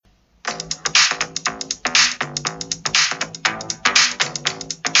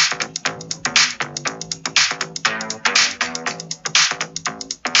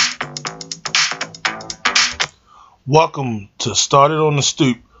Welcome to Started on the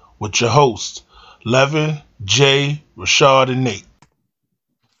Stoop with your hosts, Levin, Jay, Rashad, and Nate.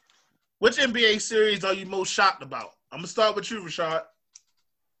 Which NBA series are you most shocked about? I'm gonna start with you, Rashad.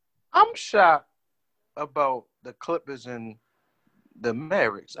 I'm shocked about the Clippers and the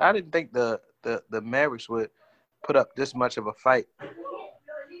Mavericks. I didn't think the Mavericks would put up this much of a fight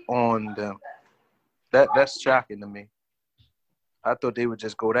on them. That's shocking to me. I thought they would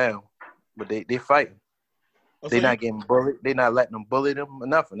just go down, but they fighting. They not getting bullied. They not letting them bully them or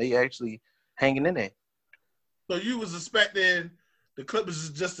nothing. They actually hanging in there. So you was expecting the Clippers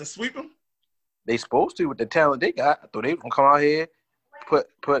just to sweep them? They supposed to with the talent they got. I thought they was gonna come out here, put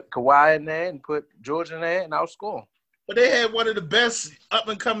Kawhi in there and put George in there and outscore them. But they had one of the best up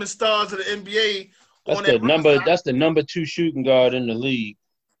and coming stars of the NBA. That's the number 2 shooting guard in the league.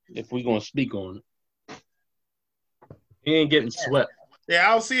 If we're gonna speak on it, he ain't getting swept. Yeah,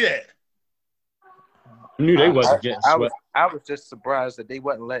 I don't see that. I knew they wasn't getting swept. I was just surprised that they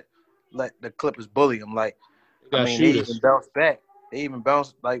wouldn't let the Clippers bully them. Like, they even bounced back. They even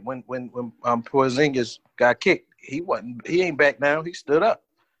bounced like when Porzingis got kicked. He ain't back down. He stood up.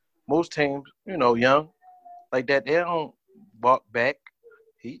 Most teams, young like that, they don't walk back.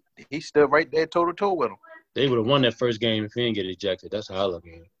 He stood right there toe to toe with them. They would have won that first game if he didn't get ejected. That's how I look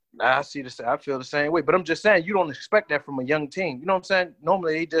at it. I see this. I feel the same way. But I'm just saying, you don't expect that from a young team. You know what I'm saying?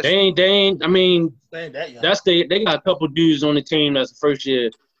 Normally they ain't. I mean, they ain't that young. They got a couple dudes on the team that's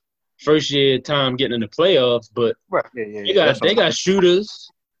the first year time getting in the playoffs, but right. They got shooters.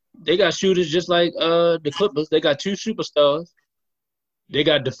 They got shooters just like the Clippers. They got 2 superstars. They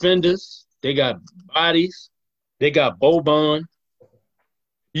got defenders. They got bodies. They got Boban.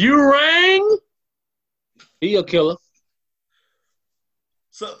 You rang? He a killer.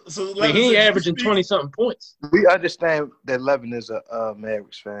 So he ain't averaging 20-something points. We understand that Levin is a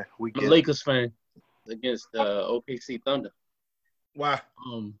Mavericks fan. I'm a Lakers fan against OKC Thunder. Why?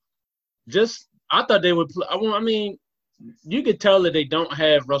 I thought they would play. I mean, you could tell that they don't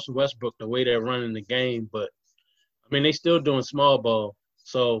have Russell Westbrook the way they're running the game, but I mean, they still doing small ball.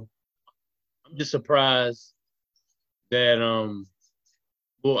 So I'm just surprised that I'm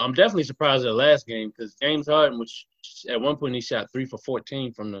definitely surprised at the last game because James Harden, which at one point he shot 3 for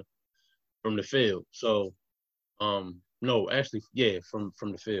 14 from the field. So no, actually, yeah, from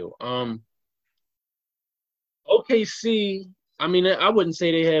the field. OKC, I mean, I wouldn't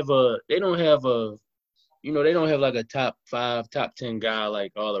say they don't have like a top 5, top 10 guy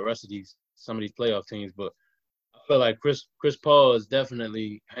like all the rest of some of these playoff teams, but I feel like Chris Paul is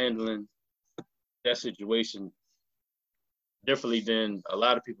definitely handling that situation differently than a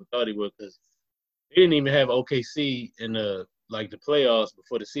lot of people thought he would because they didn't even have OKC in the playoffs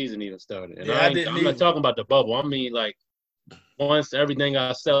before the season even started. And I'm not talking about the bubble. I mean, like, once everything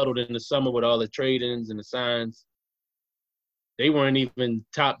got settled in the summer with all the trade-ins and the signs, they weren't even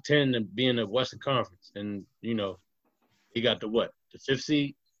top 10 to be in the Western Conference. And, he got the 5th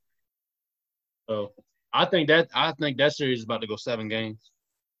seed? So I think that series is about to go 7 games.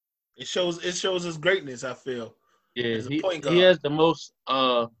 It shows his greatness, I feel. Yeah, he has the most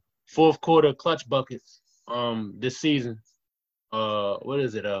fourth quarter clutch buckets this season. What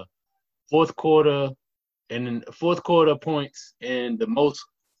is it? Fourth quarter points and the most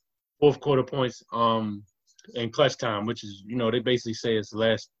fourth quarter points in clutch time, which is, they basically say it's the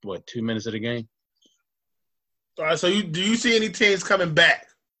last 2 minutes of the game. All right, so do you see any teams coming back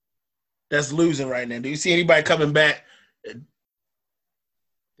that's losing right now? Do you see anybody coming back?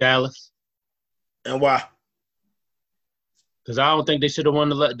 Dallas. And why? Because I don't think they should have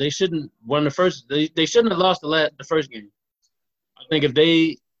won they shouldn't won the first. They shouldn't have lost the first game. I think if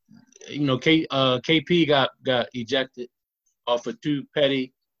they, KP got ejected off of 2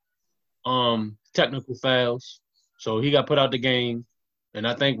 petty technical fouls, so he got put out the game. And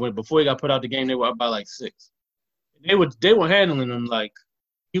I think before he got put out the game, they were up by like 6. They were handling him like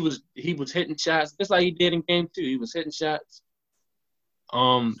he was hitting shots just like he did in game 2. He was hitting shots.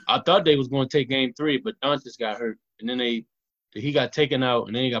 I thought they was going to take game 3, but Doncic got hurt, and then he got taken out,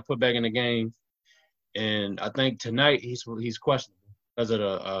 and then he got put back in the game. And I think tonight he's questionable because of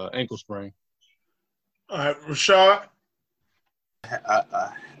the ankle sprain. All right, Rashad.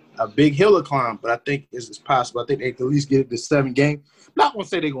 A big hill to climb, but I think it's possible. I think they can at least get it to 7 games. I'm not going to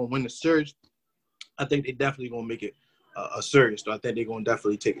say they're going to win the series. I think they definitely going to make it a series. So I think they're going to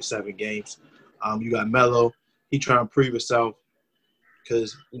definitely take it 7 games. You got Melo. He trying to prove himself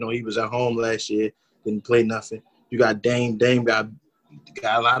because, he was at home last year, didn't play nothing. You got Dame. Dame got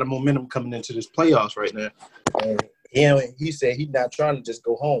a lot of momentum coming into this playoffs right now. And he said he's not trying to just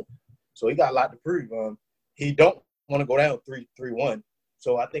go home. So he got a lot to prove. He don't want to go down 3-1.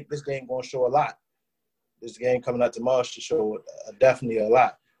 So I think this game going to show a lot. this game coming out tomorrow should show definitely a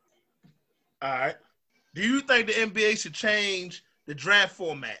lot. All right. Do you think the NBA should change the draft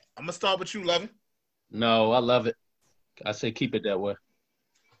format? I'm gonna start with you, Levin. No, I love it. I say keep it that way.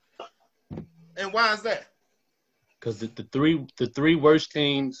 And why is that? Because the three worst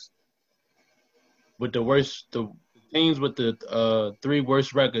teams with the teams with the three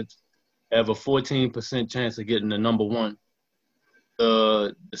worst records have a 14% chance of getting the number one.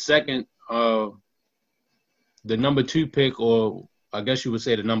 The second, the number 2 pick, or I guess you would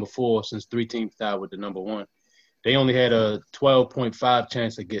say the number 4, since 3 teams tied with the number 1, they only had a 12.5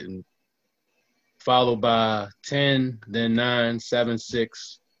 chance of getting, followed by 10, then 9, 7,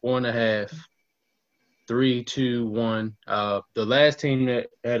 6, 4.5, 3, 2, 1. The last team that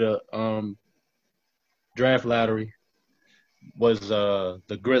had a draft lottery was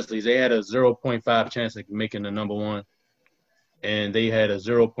the Grizzlies. They had a 0.5 chance of making the number 1, and they had a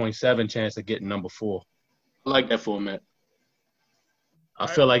 0.7 chance of getting number 4. I like that format. I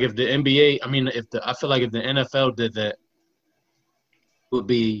feel like if the NBA, I feel like if the NFL did that, it would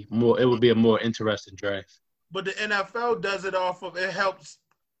be a more interesting draft. But the NFL does it off of, it helps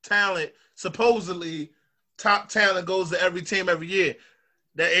talent. Supposedly, top talent goes to every team every year.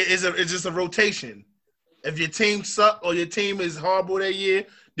 It's just a rotation. If your team suck or your team is horrible that year,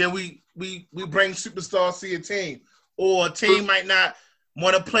 then we bring superstars to your team. Or a team might not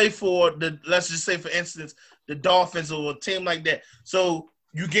want to play for let's just say, for instance, the Dolphins or a team like that. So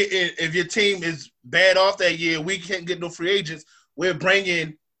you get in, if your team is bad off that year, we can't get no free agents. We're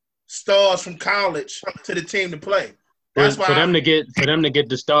bringing stars from college to the team to play. That's why for them to get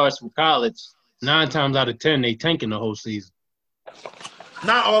the stars from college, 9 times out of 10 they tanking the whole season.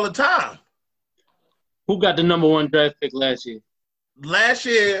 Not all the time. Who got the number 1 draft pick last year? Last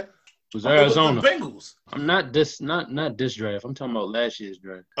year was Arizona. It was the Bengals. I'm not this draft. I'm talking about last year's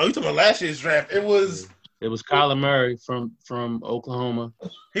draft. Oh, you talking about last year's draft? It was Kyler Murray from Oklahoma.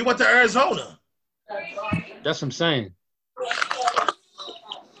 He went to Arizona. That's what I'm saying.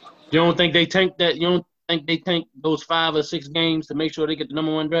 You don't think they tank that? You don't think they tank those 5 or 6 games to make sure they get the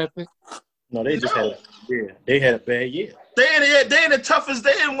number 1 draft pick? No, they just had a bad year. They in the toughest.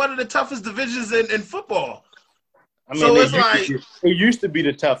 They in one of the toughest divisions in football. I mean, so it's like it used to be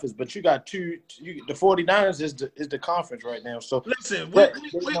the toughest, but you got the 49ers is the conference right now. So listen, we're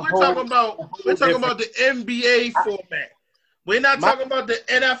talking about the NBA format. We're not talking about the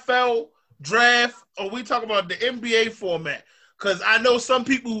NFL draft, or we talking about the NBA format. Because I know some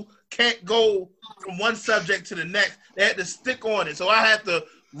people can't go from one subject to the next. They had to stick on it. So I have to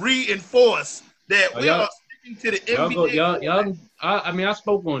reinforce that we are sticking to the NBA. I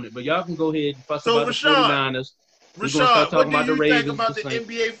spoke on it, but y'all can go ahead and fuss about the 49ers. Rashad, what do you think about the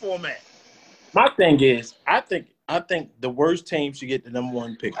NBA format? My thing is, I think the worst team should get the number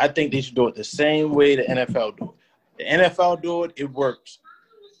 1 pick. I think they should do it the same way the NFL do it. The NFL do it, it works.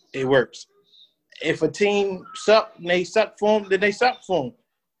 It works. If a team suck and they suck for them, then they suck for them.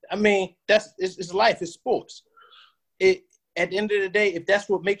 I mean, it's life, it's sports. At the end of the day, if that's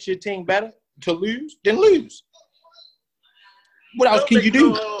what makes your team better to lose, then lose. What else can you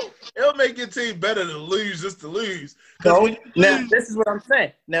do? It'll make your team better to lose just to lose. No, now this is what I'm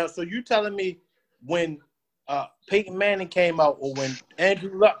saying. Now, so you telling me when Peyton Manning came out or when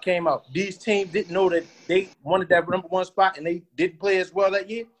Andrew Luck came out, these teams didn't know that they wanted that number 1 spot and they didn't play as well that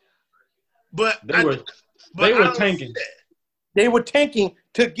year? But they were tanking. They were tanking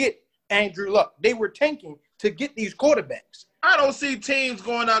to get Andrew Luck. They were tanking to get these quarterbacks. I don't see teams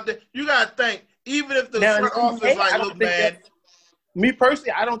going out there. You got to think, even if the front office look bad. Me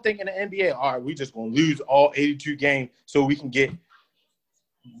personally, I don't think in the NBA, all right, we just going to lose all 82 games so we can get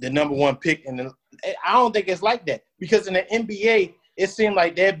the number 1 pick. And I don't think it's like that. Because in the NBA, it seemed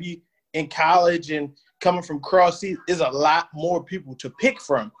like they'd be in college and coming from cross seas, there's a lot more people to pick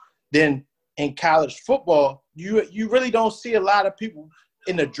from than in college football. You really don't see a lot of people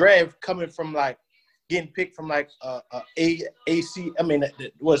in the draft coming from getting picked from what's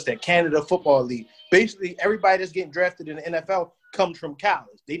that, Canada Football League. Basically, everybody that's getting drafted in the NFL comes from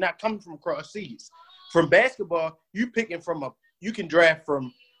college. They're not coming from cross seas. From basketball, you can draft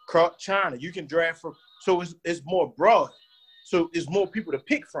from China. You can draft from, so it's more broad. So it's more people to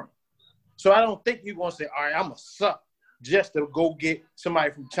pick from. So I don't think you're going to say, all right, I'm going to suck just to go get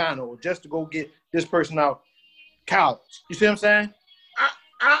somebody from China or just to go get this person out college. You see what I'm saying?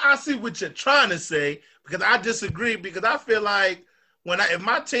 I see what you're trying to say, because I disagree, because I feel like if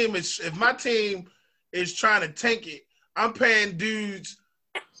my team is trying to tank it, I'm paying dudes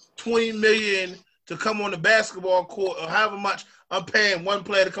 $20 million to come on the basketball court, or however much I'm paying one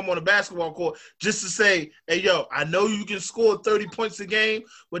player to come on the basketball court, just to say, hey, yo, I know you can score 30 points a game,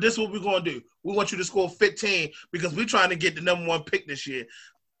 but this is what we're going to do. We want you to score 15 because we're trying to get the number one pick this year.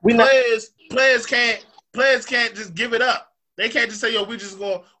 Players can't just give it up. They can't just say, yo, we just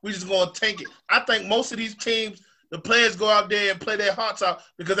gonna tank it. I think most of these teams, the players go out there and play their hearts out,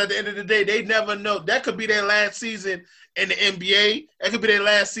 because at the end of the day, they never know. That could be their last season in the NBA. That could be their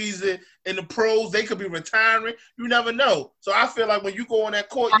last season in the pros. They could be retiring. You never know. So I feel like when you go on that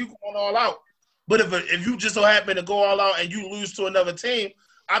court, you going all out. But if you just so happen to go all out and you lose to another team,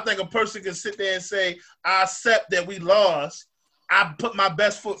 I think a person can sit there and say, I accept that we lost. I put my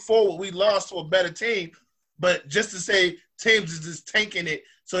best foot forward. We lost to a better team. But just to say teams is just tanking it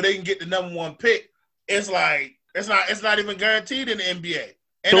so they can get the number one pick, it's like it's not even guaranteed in the NBA.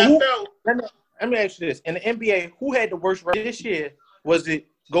 And so let me ask you this: in the NBA, who had the worst record this year? Was it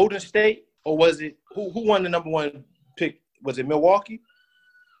Golden State, or was it who won the number one pick? Was it Milwaukee?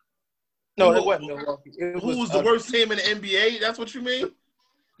 No, it wasn't Milwaukee. Who was the worst team in the NBA? That's what you mean?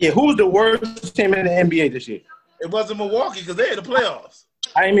 Yeah, who's the worst team in the NBA this year? It wasn't Milwaukee because they're in the playoffs.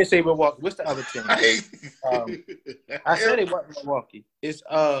 I didn't even say Milwaukee. What's the other team? I said it wasn't Milwaukee. It's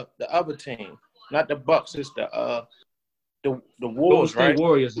the other team, not the Bucks. It's the Wolves, right?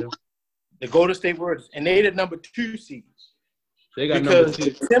 Warriors, yeah. The Golden State Warriors, and they the number 2 seed. They got number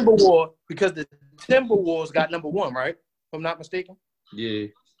 2. Because the Timberwolves got number 1, right? If I'm not mistaken. Yeah.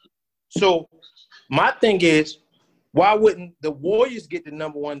 So my thing is, why wouldn't the Warriors get the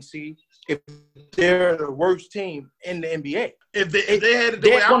number 1 seed if they're the worst team in the NBA? If they had it the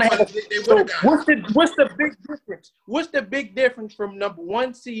way I wanted, they would have got it. What's the big difference? What's the big difference from number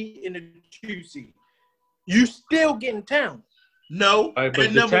 1 seed and the 2 seed? You still getting talent. No, right,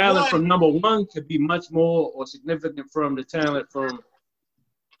 but the talent from number 1 could be much more or significant from the talent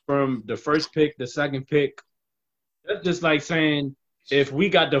from the first pick, the second pick. That's just like saying if we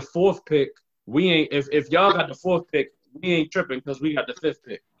got the 4th pick, we ain't. If y'all got the 4th pick, we ain't tripping because we got the 5th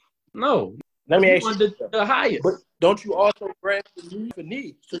pick. No, let me ask you the highest. But don't you also draft for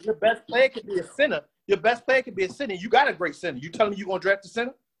need? So your best player could be a center. Your best player could be a center. You got a great center. You telling me you gonna draft a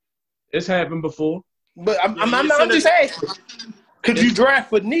center? It's happened before. But I'm just asking. Could you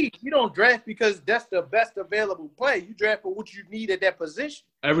draft for need? You don't draft because that's the best available play. You draft for what you need at that position.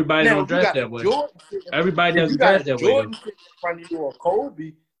 Everybody don't draft that way. Everybody doesn't draft that way. Jordan in front of you or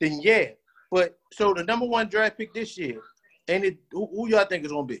Kobe, then yeah. But so the number 1 draft pick this year, and who y'all think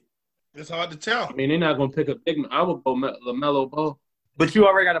is gonna be? It's hard to tell. I mean, they're not gonna pick a big. I would go LaMelo Ball. But you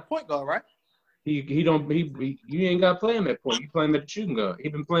already got a point guard, right? You ain't got to play him at point. You play him at the shooting guard. He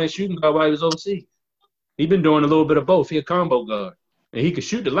been playing shooting guard while he was overseas. He been doing a little bit of both. He a combo guard, and he can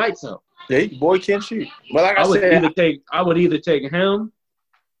shoot the lights out. Yeah, boy can shoot. But like I would either take him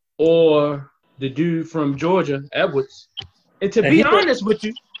or the dude from Georgia, Edwards. And to be honest with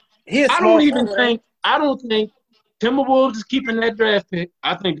you, I don't think Timberwolves is keeping that draft pick.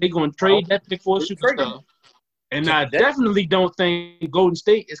 I think they're going to trade that pick for a superstar. And I definitely don't think Golden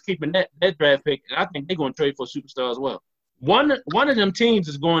State is keeping that draft pick. And I think they're going to trade for a superstar as well. One of them teams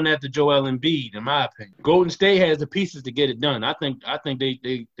is going after Joel Embiid, in my opinion. Golden State has the pieces to get it done. I think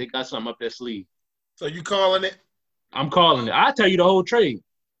they got something up their sleeve. So you calling it? I'm calling it. I'll tell you the whole trade.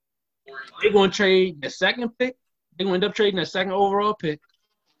 They're going to trade the second pick. They're going to end up trading the second overall pick.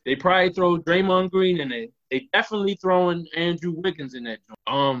 They probably throw Draymond Green in there. They definitely throwing Andrew Wiggins in that.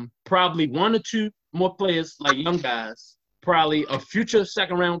 Probably 1 or 2 more players, like young guys. Probably a future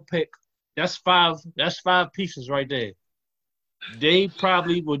second-round pick. That's 5 pieces right there. They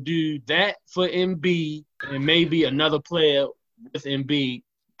probably will do that for Embiid and maybe another player with Embiid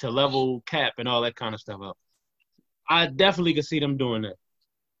to level cap and all that kind of stuff up. I definitely could see them doing that.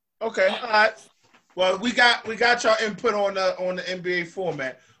 Okay, all right. Well, we got y'all input on the NBA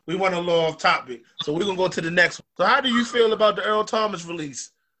format. We went a little off topic, so we're gonna go to the next one. So, how do you feel about the Earl Thomas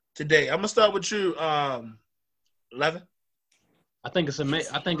release today? I'm gonna start with you, Levin. I think it's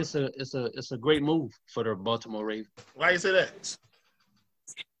a great move for the Baltimore Ravens. Why you say that?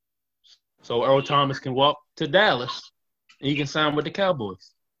 So Earl Thomas can walk to Dallas and he can sign with the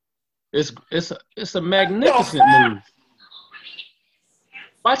Cowboys. It's a magnificent move.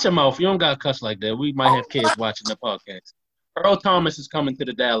 Watch your mouth. You don't got to cuss like that. We might have kids watching the podcast. Earl Thomas is coming to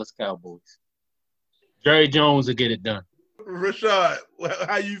the Dallas Cowboys. Jerry Jones will get it done. Rashad,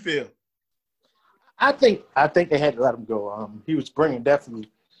 how you feel? I think they had to let him go. He was bringing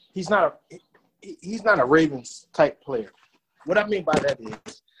definitely. He's not a Ravens type player. What I mean by that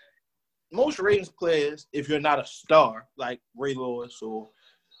is most Ravens players, if you're not a star like Ray Lewis or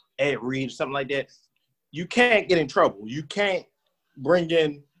Ed Reed or something like that, you can't get in trouble. You can't bring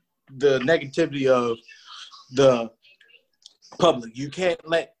in the negativity of the public. You can't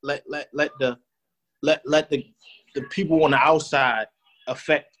let the people on the outside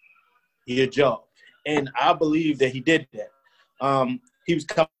affect your job. And I believe that he did that. He was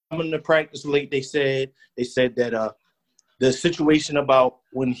coming to practice late. They said that the situation about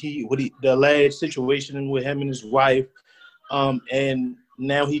the alleged situation with him and his wife, and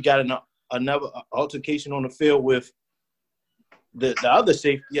now he got another altercation on the field with the other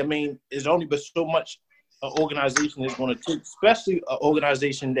safety. I mean, there's only but so much an organization is going to take, especially an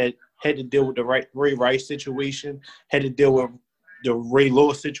organization that had to deal with the Ray Rice situation, had to deal with the Ray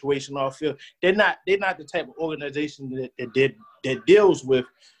Lewis situation off field. They're not the type of organization that deals with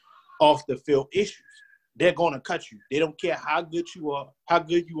off the field issues. They're going to cut you. They don't care how good you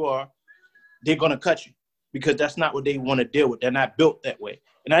are. They're going to cut you because that's not what they want to deal with. They're not built that way.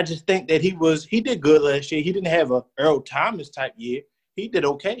 And I just think that he did good last year. He didn't have a Earl Thomas type year. He did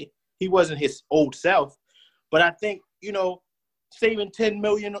okay. He wasn't his old self. But I think, saving $10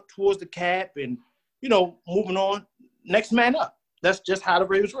 million towards the cap and, moving on, next man up. That's just how the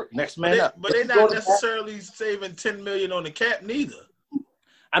Ravens work. Next man up. But they're not necessarily saving $10 million on the cap neither.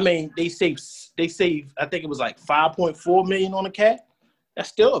 I mean, they saved. I think it was like $5.4 million on the cap. That's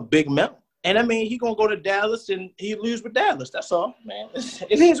still a big amount. And I mean, he gonna go to Dallas and he lose with Dallas. That's all, man.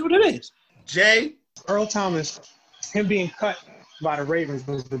 It is what it is. Jay, Earl Thomas, him being cut by the Ravens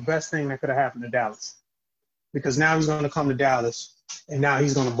was the best thing that could have happened to Dallas, because now he's going to come to Dallas and now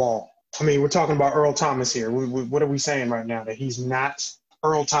he's going to ball. I mean, we're talking about Earl Thomas here. What are we saying right now? That he's not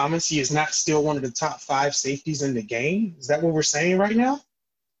Earl Thomas? He is not still one of the top 5 safeties in the game? Is that what we're saying right now?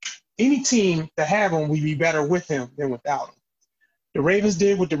 Any team that have him, we'd be better with him than without him. The Ravens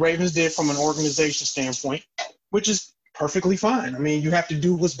did what the Ravens did from an organization standpoint, which is perfectly fine. I mean, you have to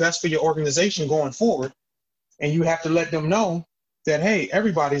do what's best for your organization going forward, and you have to let them know that, hey,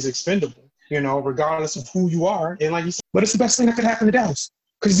 everybody's expendable, regardless of who you are. And like you said, but it's the best thing that could happen to Dallas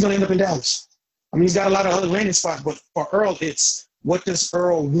because he's going to end up in Dallas. I mean, he's got a lot of other landing spots, but for Earl, it's what does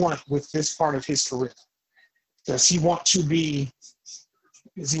Earl want with this part of his career? Does he want to be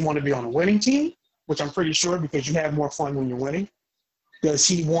on a winning team, which I'm pretty sure because you have more fun when you're winning? Does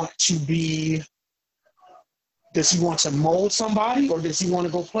he want to mold somebody, or does he want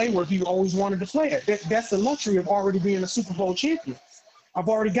to go play where he always wanted to play at? That's the luxury of already being a Super Bowl champion. I've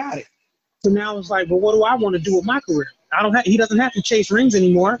already got it. So now it's like, well, what do I want to do with my career? He doesn't have to chase rings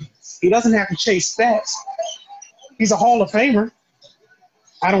anymore. He doesn't have to chase stats. He's a Hall of Famer.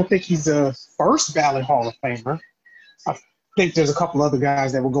 I don't think he's a first ballot Hall of Famer. I think there's a couple other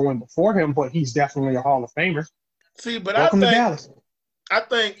guys that will go in before him, but he's definitely a Hall of Famer. See, but Welcome to Dallas. I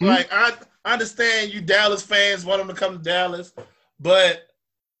think, I understand you Dallas fans want him to come to Dallas, but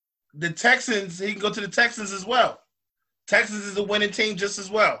the Texans, he can go to the Texans as well. Texans is a winning team just as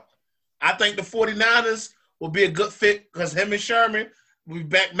well. I think the 49ers will be a good fit because him and Sherman will be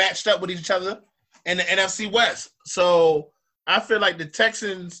back matched up with each other in the NFC West. So I feel like the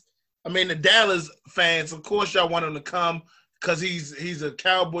Dallas fans, of course y'all want him to come because he's a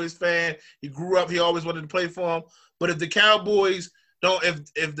Cowboys fan. He grew up, he always wanted to play for him. But if the Cowboys don't,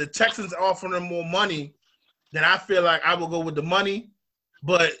 if the Texans offer him more money, then I feel like I will go with the money.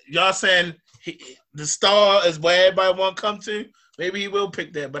 But y'all saying the star is where everybody want to come to, maybe he will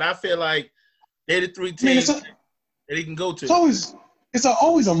pick that. But I feel like they're the 3 teams that he can go to. It's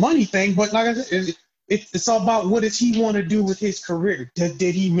always a money thing, but like I said, it's all about what does he want to do with his career. Did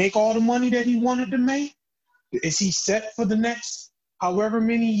he make all the money that he wanted to make? Is he set for the next however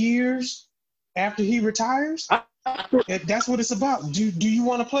many years after he retires? That's what it's about. Do you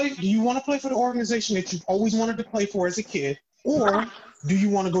want to play? Do you want to play for the organization that you've always wanted to play for as a kid, or do you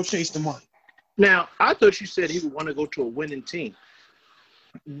want to go chase the money? Now, I thought you said he would want to go to a winning team.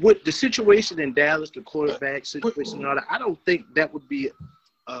 With the situation in Dallas, the quarterback situation and all that, I don't think that would be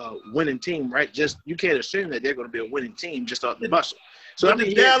a winning team, right? Just you can't assume that they're going to be a winning team just off the muscle. So I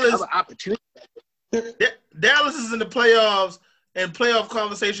think Dallas have an opportunity. Dallas is in the playoffs and playoff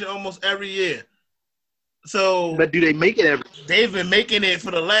conversation almost every year. So, but do they make it every? They've been making it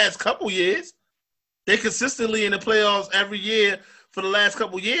for the last couple years. They're consistently in the playoffs every year for the last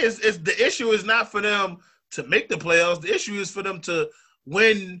couple years. The issue is not for them to make the playoffs. The issue is for them to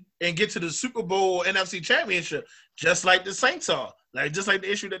win and get to the Super Bowl or NFC Championship, just like the Saints are, just like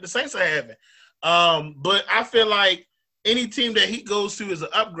the issue that the Saints are having. But I feel like any team that he goes to is an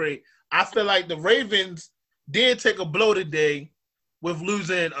upgrade. I feel like the Ravens did take a blow today with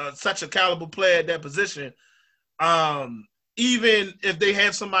losing such a caliber player at that position. Even if they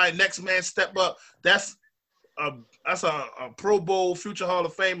have somebody next man step up, that's a Pro Bowl future Hall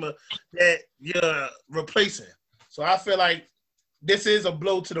of Famer that you're replacing. So I feel like this is a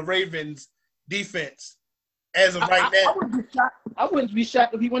blow to the Ravens defense as of right now. I wouldn't be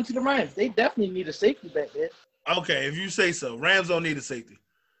shocked if he went to the Rams. They definitely need a safety back there. Okay, if you say so. Rams don't need a safety.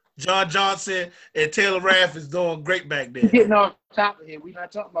 John Johnson and Taylor Raff is doing great back there. Getting off top of here, we're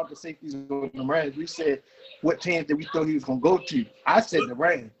not talking about the safeties on the Rams. We said what teams that we thought he was going to go to. I said the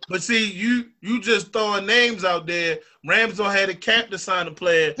Rams. But see, you just throwing names out there. Rams don't have the cap to sign a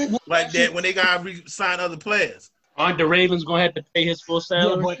player like that when they got to re-sign other players. Aren't the Ravens going to have to pay his full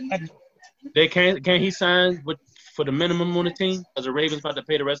salary? Yeah, but They can't he sign for the minimum on the team? Because the Ravens about to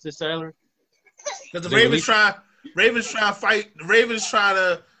pay the rest of his salary? Because the Ravens trying to fight. The Ravens trying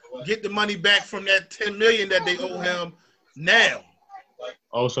to get the money back from that $10 million that they owe him now.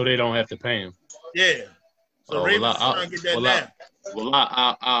 Oh, so they don't have to pay him. Yeah. So Ravens trying to get that now.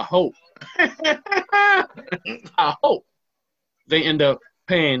 I hope. I hope they end up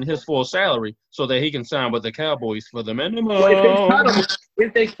paying his full salary so that he can sign with the Cowboys for the minimum. Well,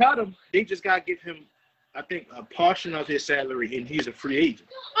 if they cut him, they just got to give him, I think, a portion of his salary, and he's a free agent.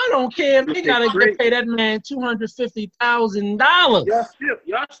 I don't care. They got to pay that man $250,000.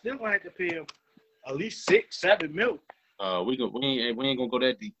 Y'all still going to have to pay him at least $6-7 million. We ain't gonna go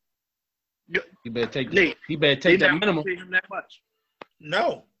that deep. He better take Nate, that minimum. Pay him that much.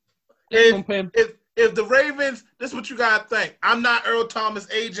 No. If the Ravens, this is what you gotta think. I'm not Earl Thomas'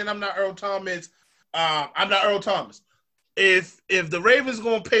 agent. I'm not Earl Thomas. If the Ravens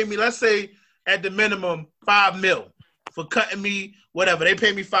gonna pay me, let's say at the minimum $5 million for cutting me, whatever, they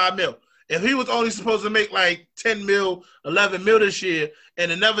pay me $5 million. If he was only supposed to make like $10 million, $11 million this year,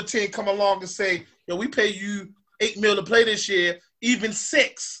 and another team come along and say, yo, we pay you $8 million to play this year, even $6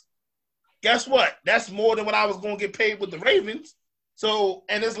 million. Guess what? That's more than what I was going to get paid with the Ravens. So,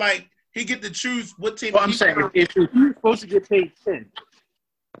 and it's like he get to choose what team. Well, I'm saying if he's supposed to get paid 10,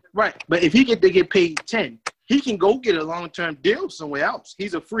 right? But if he get to get paid 10, he can go get a long-term deal somewhere else.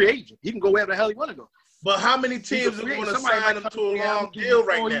 He's a free agent. He can go wherever the hell he want to go. But how many teams are going to sign him to a long deal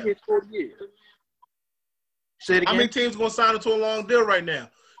right now? Say it again. How many teams are going to sign him to a long deal right now?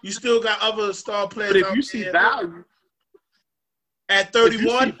 You still got other star players. But if you see value at 31, if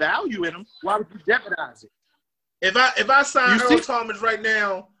you see value in him, why would you jeopardize it? If I sign Earl Thomas right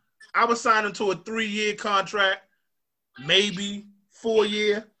now, I would sign him to a 3-year contract, maybe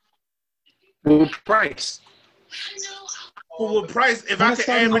 4-year. What price? For what price? If what I does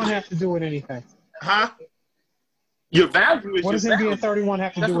can 31 average, have to do with anything? huh? Your value is what does your him being value. 31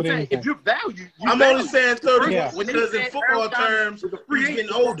 have to do with anything? If your value, I'm only saying 30 Yeah. because in football terms, he's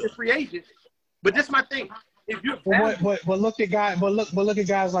getting older. Free agent. But that's my thing. If you're But look at guys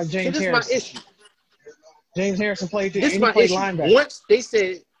like James this Harrison. my issue. James Harrison played This is and my he played issue. linebacker. Once they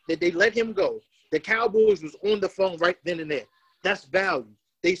said that they let him go, the Cowboys was on the phone right then and there. That's value.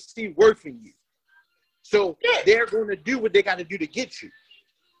 They see worth in you. So they're going to do what they got to do to get you.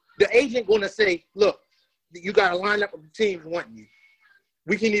 The agent going to say, look, you got to line up with the teams wanting you.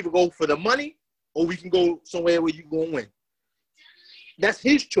 We can either go for the money or we can go somewhere where you're going to win. That's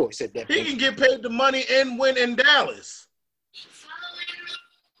his choice at that point. He can get paid the money and win in Dallas.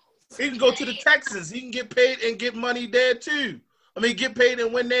 He can go to the Texans. He can get paid and get money there too. I mean, get paid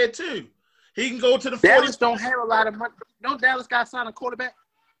and win there too. He can go to the Dallas don't have a lot of money. No, Dallas got to sign a quarterback.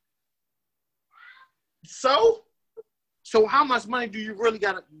 So how much money do you really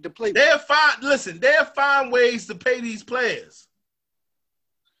got to play with? They'll find ways to pay these players.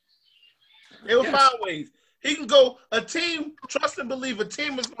 They'll find ways. He can go, a team, trust and believe, a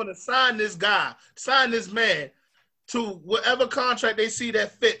team is going to sign this guy, sign this man to whatever contract they see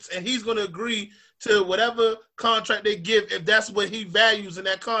that fits, and he's going to agree to whatever contract they give if that's what he values in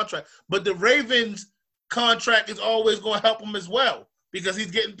that contract. But the Ravens contract is always going to help him as well because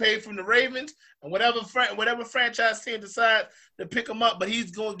he's getting paid from the Ravens, and whatever franchise team decides to pick him up, but he's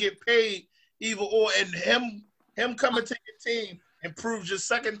going to get paid either or, and him coming to your team improves your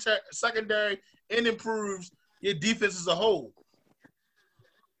secondary and improves your defense as a whole.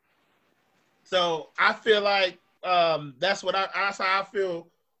 So I feel like that's how I feel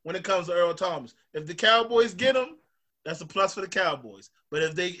when it comes to Earl Thomas. If the Cowboys get him, that's a plus for the Cowboys. But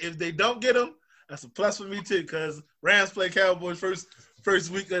if they don't get him, that's a plus for me too, because Rams play Cowboys first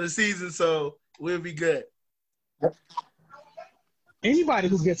week of the season, so we'll be good. Anybody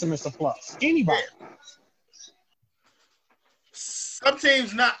who gets him is a plus. Anybody. Some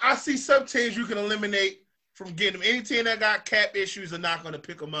teams not. I see some teams you can eliminate from getting them. Any team that got cap issues are not going to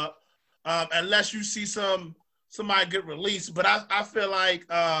pick them up unless you see somebody get released. But I feel like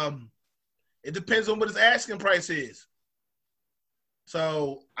it depends on what his asking price is.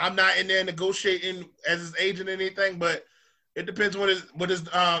 So I'm not in there negotiating as his agent or anything, but it depends what his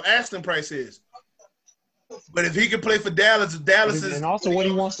asking price is. But if he can play for Dallas, if Dallas is and also what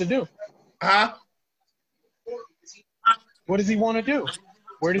he wants to do. huh? What does he want to do?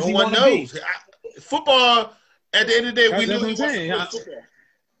 Where does No he one want to be? knows. Football. At the end of the day, we That's knew what he I'm wants to saying. play football.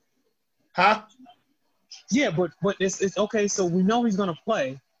 Huh? Yeah, but it's okay. So we know he's gonna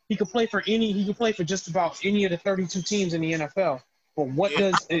play. He could play for any. He could play for just about any of the 32 teams in the NFL. But what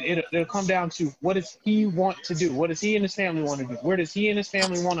Yeah. does it'll come down to? What does he want to do? What does he and his family want to do? Where does he and his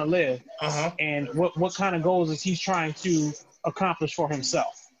family want to live? Uh-huh. And what kind of goals is he trying to accomplish for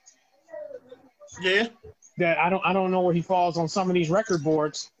himself? Yeah. That I don't know where he falls on some of these record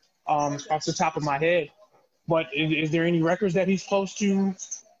boards, off the top of my head. But is there any records that he's close to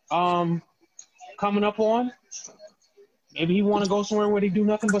coming up on? Maybe he want to go somewhere where they do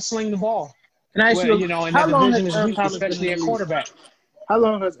nothing but sling the ball. Can I ask Where, you, and how that long division has is Earl weak, Thomas been in especially the at league? quarterback. How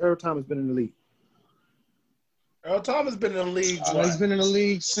long has Earl Thomas been in the league? Earl Thomas been in the league. He's been in the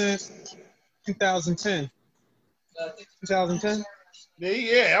league since 2010. 2010?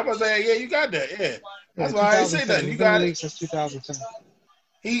 Yeah, I'm gonna say, yeah, you got that. Yeah. That's Yeah, why I ain't say 2010. nothing. He's You been in got the it. league since 2010. I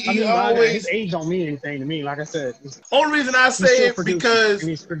He mean, but his always. age don't mean anything to me. Like I said, Only reason I he's say still it producing, because and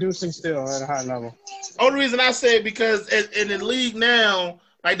he's producing still at a high level. only reason I say it because in the league now,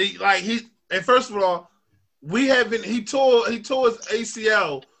 and first of all, we haven't. He tore his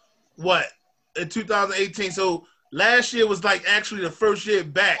ACL in 2018. So last year was like actually the first year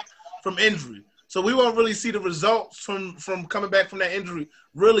back from injury. So we won't really see the results from coming back from that injury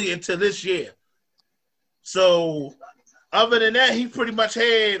really until this year. So other than that, he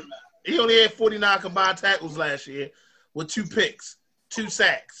only had 49 combined tackles last year with 2 picks, 2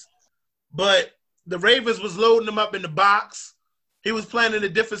 sacks. But the Ravens was loading him up in the box. He was playing in a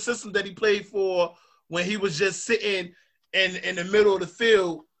different system that he played for when he was just sitting in the middle of the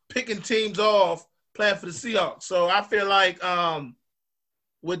field, picking teams off, playing for the Seahawks. So I feel like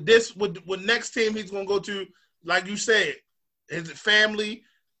with next team he's gonna go to, like you said, his family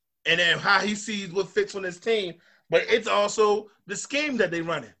and then how he sees what fits on his team. But it's also the scheme that they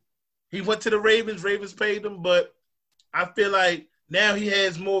running. He went to the Ravens. Ravens paid him, but I feel like now he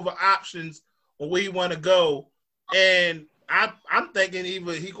has more of an options on where he want to go. And I'm thinking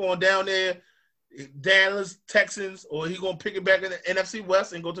either he going down there, Dallas, Texans, or he going to pick it back in the NFC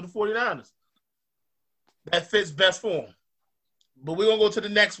West and go to the 49ers. That fits best for him. But we're going to go to the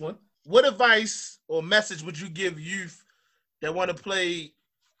next one. What advice or message would you give youth that want to play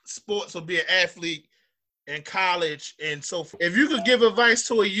sports or be an athlete in college and so forth? If you could give advice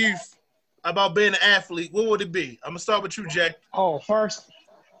to a youth about being an athlete, what would it be? I'm going to start with you, Jay. Oh, first,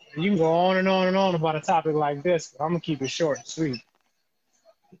 you can go on and on and on about a topic like this. I'm going to keep it short and sweet.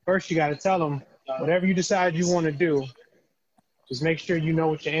 First, you got to tell them whatever you decide you want to do, just make sure you know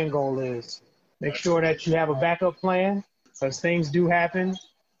what your end goal is. Make sure that you have a backup plan because things do happen,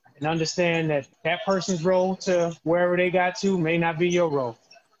 and understand that that person's road to wherever they got to may not be your road.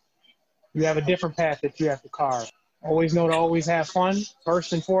 You have a different path that you have to carve. Always know to always have fun,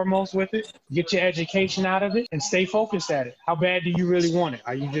 first and foremost with it. Get your education out of it and stay focused at it. How bad do you really want it?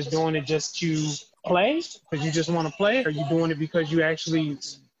 Are you just doing it just to play because you just want to play? Are you doing it because you actually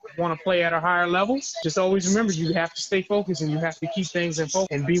want to play at a higher level? Just always remember you have to stay focused and you have to keep things in focus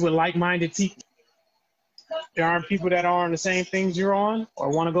and be with like-minded people. There aren't people that are on the same things you're on or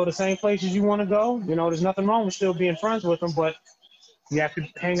want to go the same places you want to go. There's nothing wrong with still being friends with them, but you have to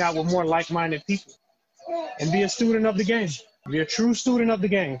hang out with more like-minded people and be a student of the game. Be a true student of the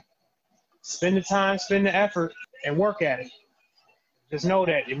game. Spend the time, spend the effort, and work at it. Just know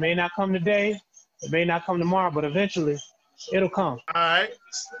that it may not come today, it may not come tomorrow, but eventually it'll come. All right.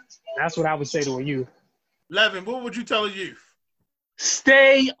 That's what I would say to a youth. Levin, what would you tell a youth?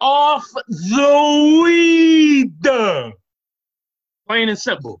 Stay off the weed. Plain and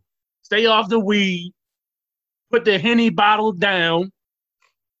simple. Stay off the weed. Put the Henny bottle down.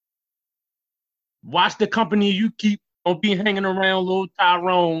 Watch the company you keep. Don't be hanging around little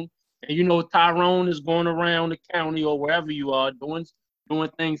Tyrone. And Tyrone is going around the county or wherever you are doing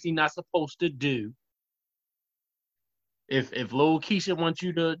things he's not supposed to do. If little Keisha wants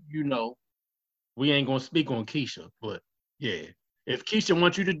you to, we ain't gonna speak on Keisha, but yeah. If Keisha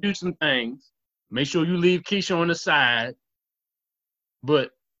wants you to do some things, make sure you leave Keisha on the side. But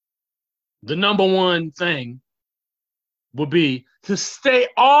the number one thing would be to stay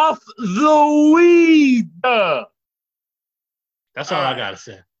off the weed. That's all I gotta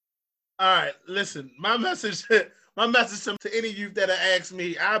say. All right, listen. My message to any youth that ask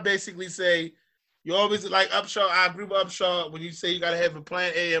me, I basically say, you always like Upshaw. I agree with Upshaw when you say you gotta have a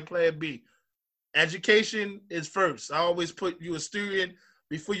plan A and plan B. Education is first. I always put you a student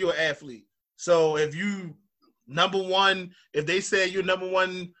before you're an athlete. So if you if they say you're number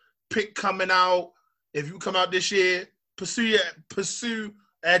one pick coming out If you come out this year, pursue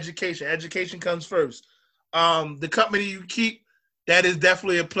education. Education comes first. The company you keep, that is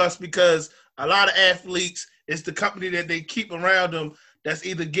definitely a plus because a lot of athletes, it's the company that they keep around them that's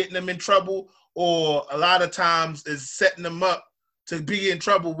either getting them in trouble or a lot of times is setting them up to be in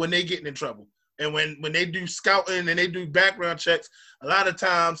trouble when they getting in trouble. And when they do scouting and they do background checks, a lot of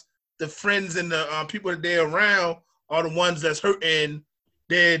times the friends and the people that they're around are the ones that's hurting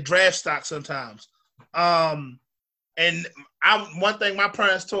their draft stock sometimes. Um, and one thing my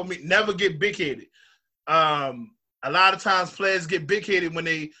parents told me, never get big headed. A lot of times players get big headed when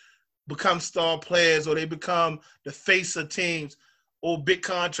they become star players or they become the face of teams or big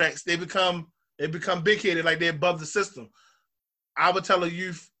contracts. They become big headed like they're above the system. I would tell a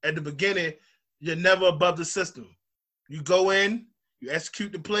youth at the beginning, you're never above the system. You go in, you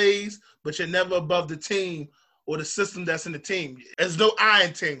execute the plays, but you're never above the team or the system that's in the team. There's no I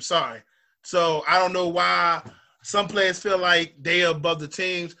in team, sorry. So I don't know why some players feel like they are above the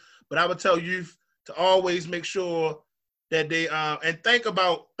teams, but I would tell youth to always make sure that they and think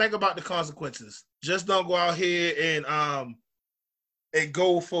about the consequences. Just don't go out here and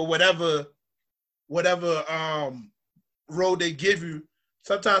go for whatever road they give you.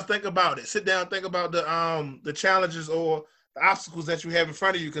 Sometimes think about it. Sit down, think about the challenges or the obstacles that you have in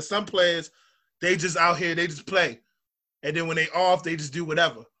front of you. Because some players, they just out here, they just play, and then when they off, they just do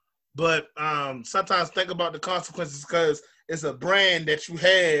whatever. But sometimes think about the consequences because it's a brand that you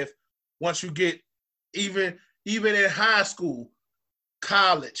have once you get even in high school,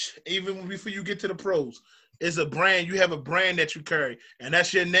 college, even before you get to the pros. It's a brand. You have a brand that you carry, and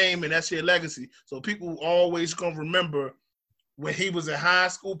that's your name and that's your legacy. So people always gonna remember when he was in high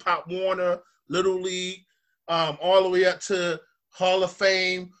school, Pop Warner, Little League, all the way up to Hall of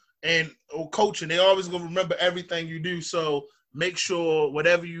Fame and coaching. They always gonna remember everything you do. So make sure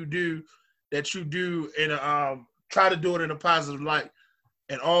whatever you do, that you do in try to do it in a positive light,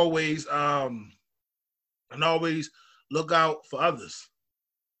 and always look out for others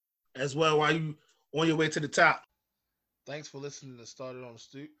as well while you on your way to the top. Thanks for listening to Started on the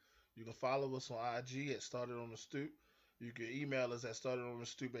Stoop. You can follow us on IG at Started on the Stoop. You can email us at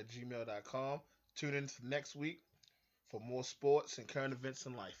startedonthestoop@gmail.com. Tune in for next week for more sports and current events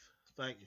in life. Thank you.